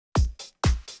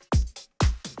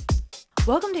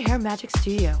Welcome to Hair Magic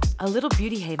Studio, a little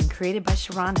beauty haven created by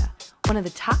Sharonda, one of the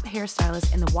top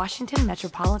hairstylists in the Washington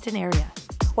metropolitan area.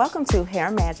 Welcome to Hair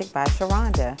Magic by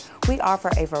Sharonda. We offer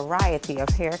a variety of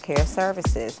hair care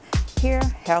services. Here,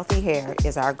 healthy hair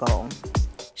is our goal.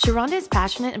 Sharonda is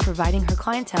passionate in providing her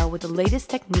clientele with the latest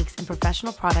techniques and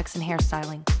professional products in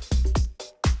hairstyling.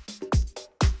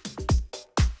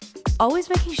 Always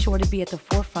making sure to be at the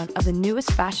forefront of the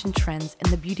newest fashion trends in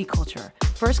the beauty culture,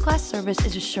 first-class service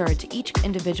is assured to each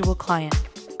individual client.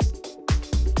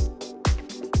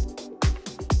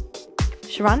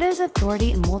 Sharonda is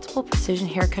authority in multiple precision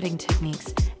haircutting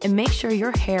techniques and makes sure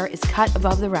your hair is cut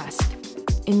above the rest.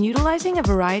 In utilizing a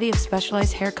variety of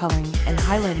specialized hair coloring and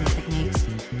highlighting techniques,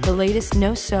 the latest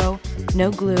no-sew,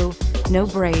 no-glue, no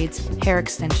braids, hair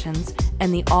extensions,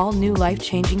 and the all-new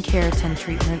life-changing keratin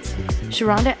treatments,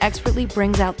 Sharonda expertly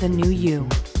brings out the new you.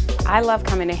 I love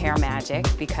coming to Hair Magic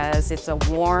because it's a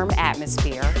warm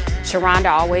atmosphere. Sharonda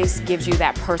always gives you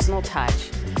that personal touch,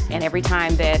 and every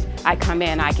time that I come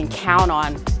in, I can count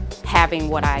on having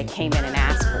what I came in and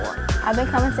asked for. I've been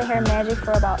coming to Hair Magic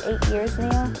for about 8 years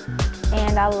now,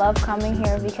 and I love coming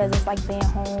here because it's like being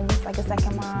home. It's like a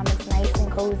second mom. It's nice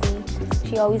and cozy.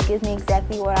 She always gives me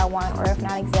exactly what I want, or if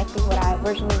not exactly what I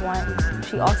originally want,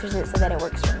 she alters it so that it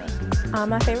works for me.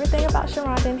 My favorite thing about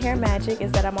Sharonda and Hair Magic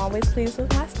is that I'm always pleased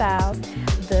with my styles.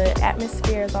 The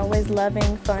atmosphere is always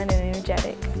loving, fun, and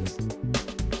energetic.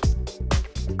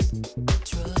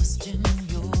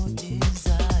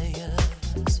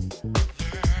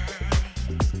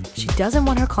 She doesn't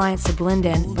want her clients to blend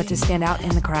in, but to stand out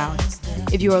in the crowd.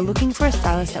 If you are looking for a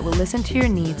stylist that will listen to your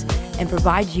needs and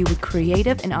provide you with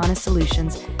creative and honest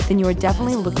solutions, then you are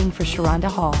definitely looking for Sharonda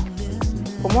Hall.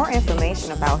 For more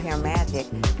information about Hair Magic,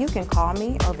 you can call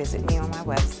me or visit me on my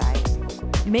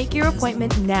website. Make your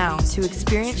appointment now to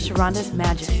experience Sharonda's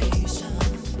magic.